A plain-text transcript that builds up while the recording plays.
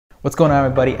What's going on,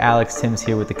 everybody? Alex Timms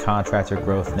here with the Contractor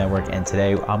Growth Network, and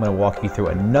today I'm going to walk you through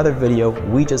another video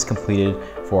we just completed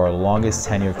for our longest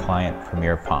tenured client,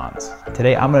 Premier Ponds.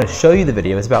 Today I'm going to show you the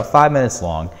video. It's about 5 minutes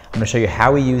long. I'm going to show you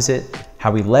how we use it,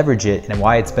 how we leverage it, and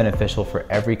why it's beneficial for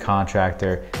every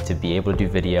contractor to be able to do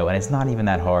video, and it's not even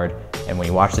that hard. And when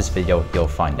you watch this video, you'll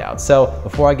find out. So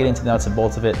before I get into the nuts and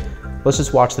bolts of it, let's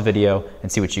just watch the video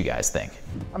and see what you guys think.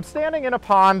 I'm standing in a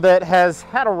pond that has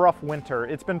had a rough winter.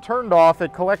 It's been turned off,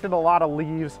 it collected a lot of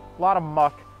leaves, a lot of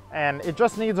muck, and it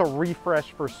just needs a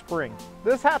refresh for spring.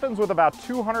 This happens with about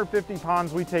 250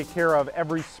 ponds we take care of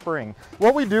every spring.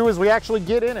 What we do is we actually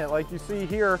get in it, like you see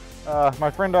here.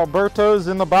 My friend Alberto's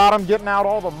in the bottom getting out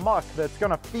all the muck that's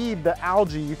gonna feed the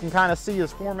algae you can kind of see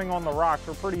is forming on the rocks.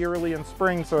 We're pretty early in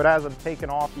spring, so it hasn't taken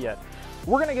off yet.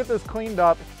 We're gonna get this cleaned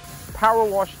up, power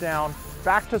washed down,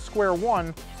 back to square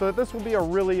one, so that this will be a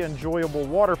really enjoyable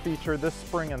water feature this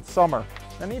spring and summer,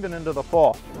 and even into the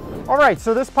fall. All right,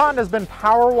 so this pond has been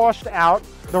power washed out.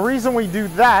 The reason we do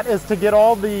that is to get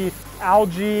all the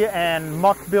algae and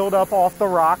muck buildup off the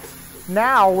rocks.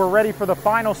 Now we're ready for the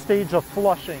final stage of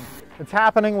flushing. It's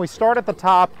happening. We start at the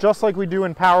top, just like we do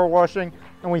in power washing,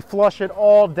 and we flush it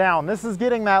all down. This is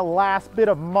getting that last bit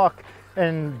of muck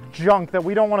and junk that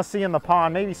we don't want to see in the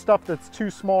pond, maybe stuff that's too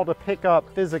small to pick up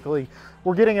physically.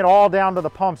 We're getting it all down to the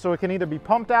pump so it can either be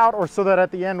pumped out or so that at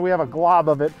the end we have a glob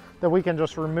of it that we can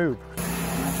just remove.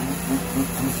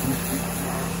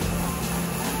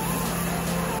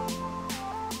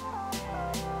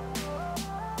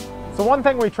 So one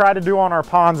thing we try to do on our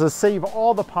ponds is save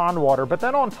all the pond water, but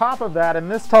then on top of that, in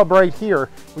this tub right here,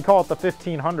 we call it the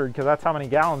 1500 because that's how many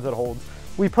gallons it holds.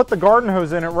 We put the garden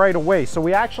hose in it right away, so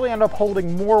we actually end up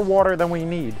holding more water than we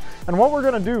need. And what we're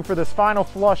gonna do for this final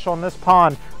flush on this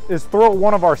pond is throw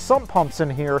one of our sump pumps in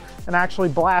here and actually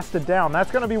blast it down.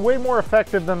 That's gonna be way more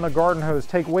effective than the garden hose,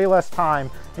 take way less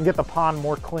time, and get the pond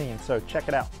more clean, so check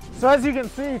it out. So as you can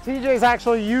see, TJ's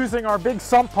actually using our big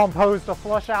sump pump hose to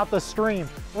flush out the stream.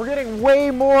 We're getting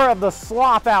way more of the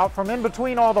slop out from in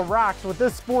between all the rocks with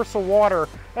this force of water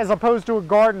as opposed to a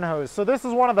garden hose. So this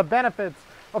is one of the benefits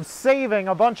of saving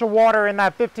a bunch of water in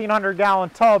that 1500 gallon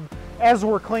tub as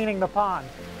we're cleaning the pond.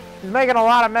 He's making a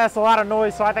lot of mess, a lot of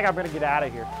noise, so I think I'm gonna get out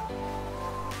of here.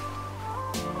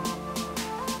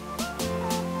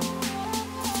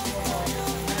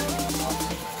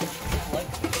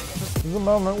 This is the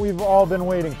moment we've all been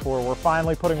waiting for. We're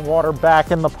finally putting water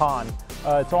back in the pond.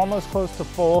 It's almost close to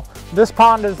full. This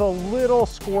pond is a little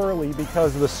squirrely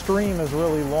because the stream is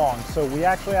really long, so we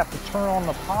actually have to turn on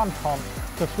the pond pump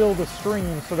to fill the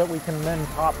stream so that we can then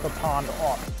top the pond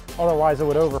off. Otherwise it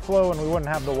would overflow and we wouldn't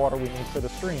have the water we need for the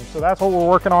stream. So that's what we're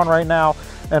working on right now,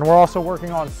 and we're also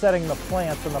working on setting the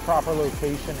plants in the proper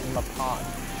location in the pond.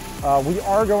 We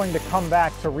are going to come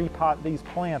back to repot these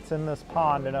plants in this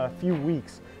pond in a few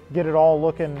weeks, get it all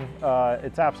looking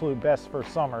its absolute best for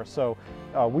summer. So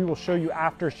we will show you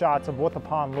after shots of what the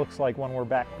pond looks like when we're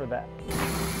back for that.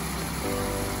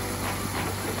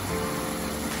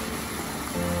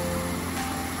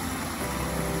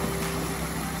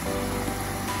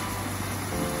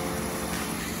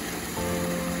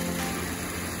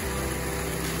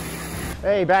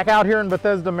 Hey, back out here in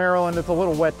Bethesda, Maryland, it's a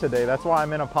little wet today. That's why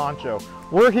I'm in a poncho.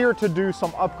 We're here to do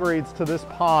some upgrades to this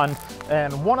pond,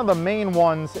 and one of the main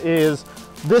ones is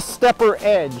this stepper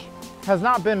edge has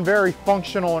not been very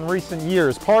functional in recent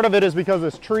years. Part of it is because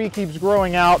this tree keeps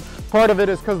growing out. Part of it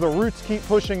is because the roots keep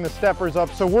pushing the steppers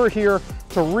up. So we're here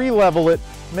to re-level it,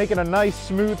 make it a nice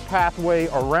smooth pathway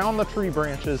around the tree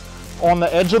branches on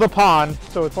the edge of the pond.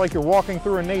 So it's like you're walking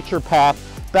through a nature path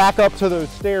back up to those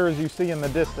stairs you see in the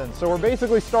distance. So we're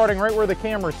basically starting right where the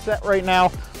camera's set right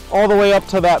now, all the way up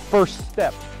to that first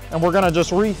step. And we're gonna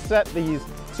just reset these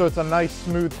so it's a nice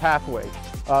smooth pathway.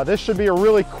 This should be a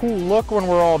really cool look when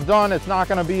we're all done. It's not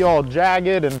gonna be all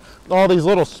jagged and all these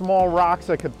little small rocks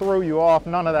that could throw you off.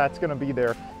 None of that's gonna be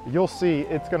there. You'll see,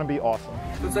 it's gonna be awesome.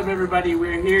 What's up, everybody?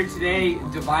 We're here today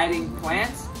dividing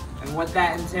plants, and what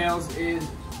that entails is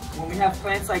when we have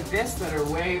plants like this that are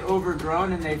way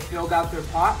overgrown and they've filled out their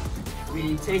pot,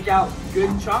 we take out good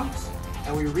chunks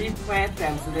and we replant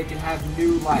them so they can have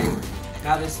new life.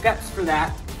 Now the steps for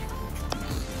that,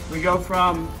 we go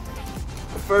from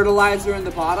fertilizer in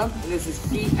the bottom, and this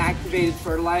is heat activated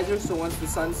fertilizer, so once the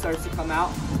sun starts to come out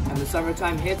and the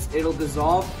summertime hits, it'll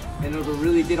dissolve and it'll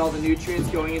really get all the nutrients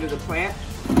going into the plant.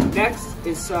 Next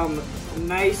is some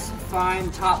nice fine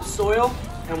topsoil,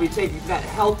 and we take that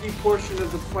healthy portion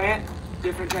of the plant,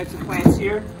 different types of plants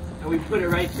here, and we put it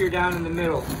right here down in the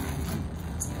middle.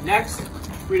 Next,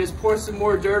 we just pour some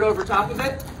more dirt over top of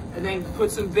it, and then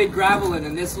put some big gravel in,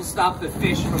 and this will stop the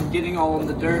fish from getting all in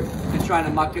the dirt and trying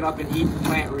to muck it up and eat the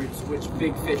plant roots, which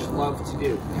big fish love to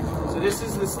do. So this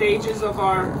is the stages of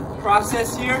our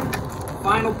process here.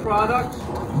 Final product,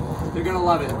 you're gonna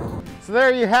love it. So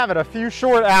there you have it, a few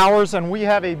short hours and we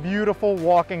have a beautiful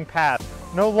walking path.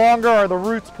 No longer are the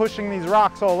roots pushing these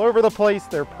rocks all over the place.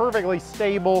 They're perfectly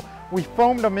stable. We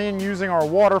foamed them in using our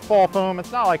waterfall foam.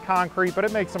 It's not like concrete, but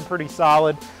it makes them pretty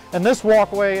solid. And this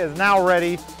walkway is now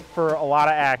ready for a lot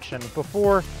of action.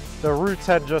 Before, the roots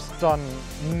had just done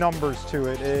numbers to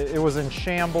it. It was in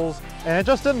shambles and it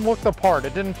just didn't look the part.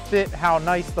 It didn't fit how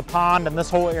nice the pond and this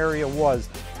whole area was.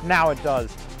 Now it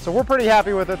does. So we're pretty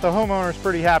happy with it. The homeowner's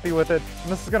pretty happy with it.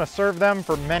 And this is gonna serve them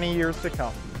for many years to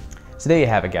come. So there you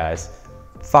have it, guys.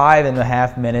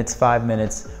 5.5 minutes, 5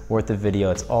 minutes worth of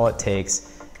video. It's all it takes.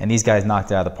 And these guys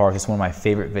knocked it out of the park. It's one of my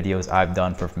favorite videos I've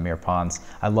done for Premier Ponds.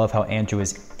 I love how Andrew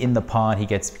is in the pond. He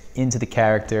gets into the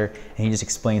character and he just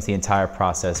explains the entire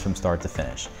process from start to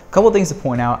finish. A couple of things to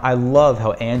point out. I love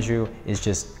how Andrew is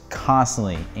just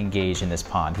constantly engaged in this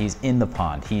pond. He's in the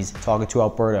pond. He's talking to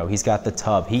Alberto. He's got the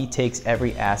tub. He takes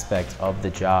every aspect of the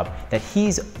job that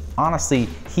he's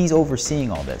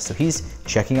overseeing all this. So he's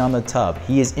checking on the tub.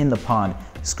 He is in the pond,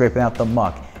 scraping out the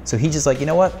muck. So he's just like, you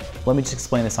know what? Let me just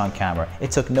explain this on camera.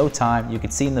 It took no time. You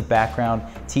could see in the background,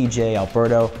 TJ,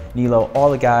 Alberto, Nilo,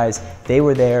 all the guys, they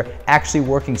were there actually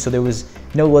working. So there was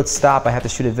no, let's stop. I have to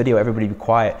shoot a video. Everybody be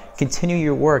quiet. Continue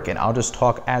your work and I'll just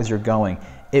talk as you're going.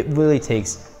 It really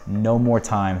takes no more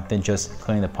time than just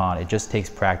cleaning the pond. It just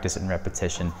takes practice and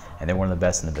repetition, and they're one of the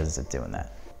best in the business at doing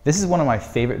that. This is one of my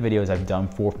favorite videos I've done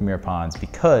for Premier Ponds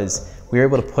because we were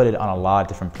able to put it on a lot of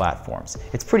different platforms.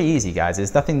 It's pretty easy, guys.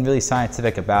 There's nothing really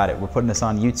scientific about it. We're putting this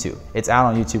on YouTube. It's out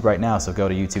on YouTube right now, so go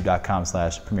to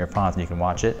youtube.com/Premier Ponds and you can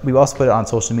watch it. We've also put it on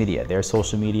social media. Their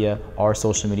social media, our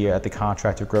social media at the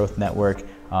Contractor Growth Network.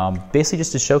 Basically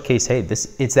just to showcase, hey,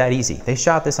 it's that easy. They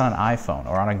shot this on an iPhone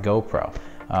or on a GoPro.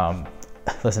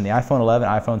 Listen, the iPhone 11,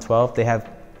 iPhone 12, they have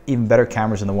even better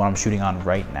cameras than the one I'm shooting on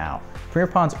right now. Premier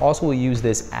Ponds also will use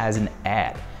this as an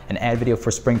ad. An ad video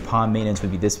for spring pond maintenance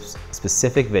would be this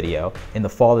specific video. In the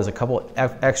fall, there's a couple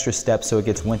extra steps so it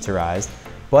gets winterized,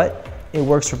 but it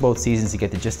works for both seasons to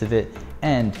get the gist of it,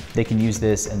 and they can use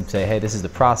this and say, hey, this is the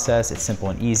process, it's simple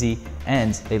and easy,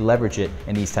 and they leverage it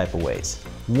in these type of ways.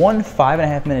 One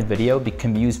 5.5 minute video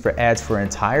can be used for ads for an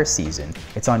entire season.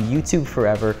 It's on YouTube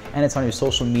forever, and it's on your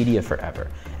social media forever.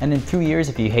 And in 2 years,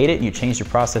 if you hate it and you change your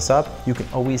process up, you can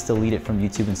always delete it from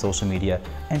YouTube and social media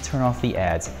and turn off the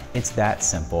ads. It's that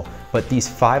simple. But these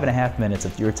 5.5 minutes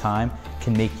of your time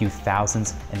can make you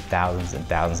thousands and thousands and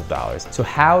thousands of dollars. So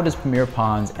how does Premier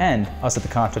Ponds and us at the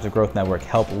Contractor Growth Network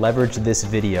help leverage this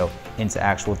video into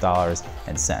actual dollars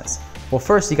and cents? Well,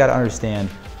 first you gotta understand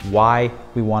why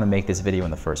we wanna make this video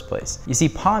in the first place. You see,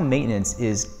 pond maintenance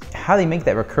is how they make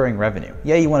that recurring revenue.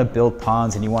 Yeah, you wanna build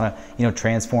ponds and you wanna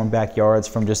transform backyards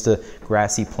from just a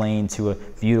grassy plain to a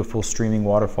beautiful streaming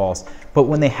waterfalls. But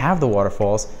when they have the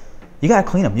waterfalls, you gotta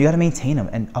clean them, you gotta maintain them.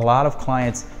 And a lot of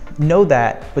clients know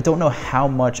that, but don't know how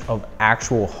much of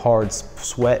actual hard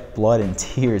sweat, blood, and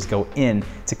tears go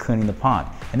into cleaning the pond.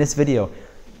 In this video,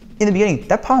 in the beginning,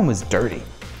 that pond was dirty.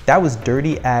 That was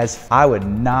dirty as I would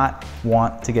not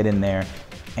want to get in there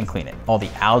and clean it. All the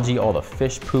algae, all the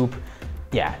fish poop,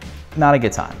 yeah, not a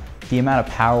good time. The amount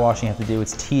of power washing you have to do,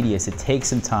 it's tedious, it takes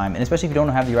some time, and especially if you don't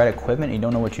have the right equipment and you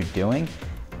don't know what you're doing,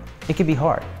 it can be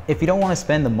hard. If you don't want to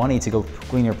spend the money to go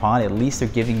clean your pond, at least they're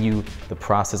giving you the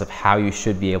process of how you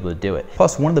should be able to do it.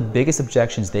 Plus, one of the biggest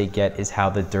objections they get is how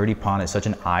the dirty pond is such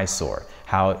an eyesore.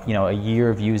 How, a year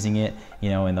of using it,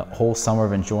 and the whole summer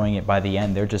of enjoying it, by the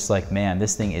end, they're just like, man,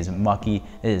 this thing is mucky,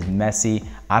 it is messy,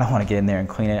 I don't want to get in there and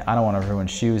clean it, I don't want to ruin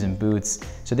shoes and boots.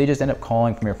 So they just end up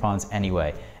calling Premier Ponds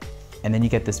anyway. And then you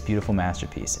get this beautiful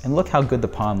masterpiece. And look how good the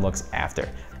pond looks after.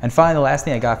 And finally, the last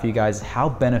thing I got for you guys is how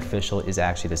beneficial is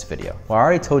actually this video. Well, I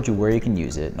already told you where you can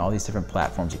use it and all these different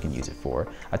platforms you can use it for.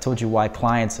 I told you why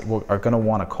clients are gonna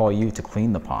wanna call you to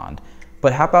clean the pond.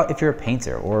 But how about if you're a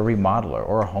painter or a remodeler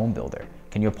or a home builder?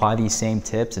 Can you apply these same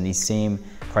tips and these same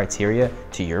criteria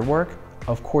to your work?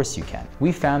 Of course you can.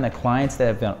 We found that clients that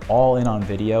have been all in on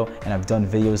video and have done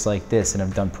videos like this and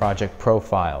have done project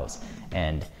profiles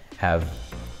and have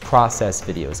process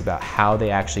videos about how they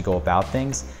actually go about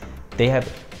things, they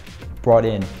have brought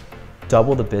in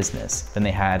double the business than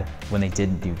they had when they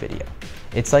didn't do video.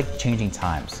 It's like changing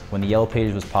times. When the Yellow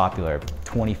Pages was popular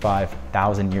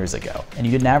 25,000 years ago, and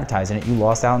you didn't advertise in it, you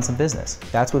lost out on some business.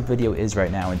 That's what video is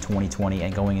right now in 2020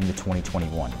 and going into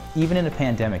 2021. Even in a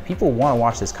pandemic, people want to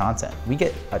watch this content. We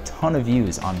get a ton of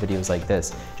views on videos like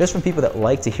this, just from people that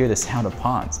like to hear the sound of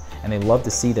ponds, and they love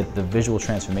to see the visual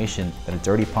transformation that a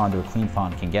dirty pond to a clean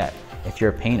pond can get. If you're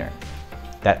a painter,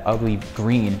 that ugly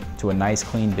green to a nice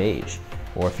clean beige,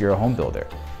 or if you're a home builder,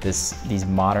 these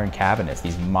modern cabinets,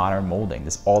 these modern molding,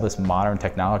 all this modern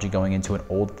technology going into an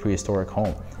old prehistoric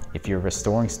home. If you're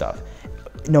restoring stuff,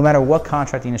 no matter what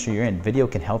contracting industry you're in, video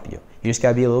can help you. You just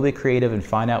gotta be a little bit creative and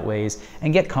find out ways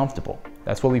and get comfortable.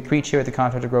 That's what we preach here at the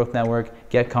Contractor Growth Network.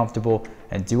 Get comfortable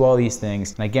and do all these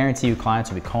things. And I guarantee you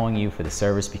clients will be calling you for the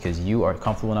service because you are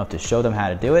comfortable enough to show them how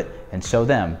to do it and show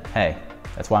them, hey,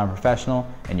 that's why I'm a professional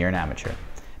and you're an amateur.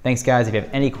 Thanks guys. If you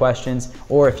have any questions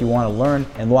or if you want to learn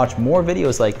and watch more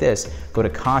videos like this, go to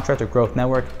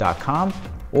contractorgrowthnetwork.com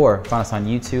or find us on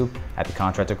YouTube at the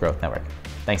Contractor Growth Network.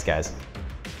 Thanks guys.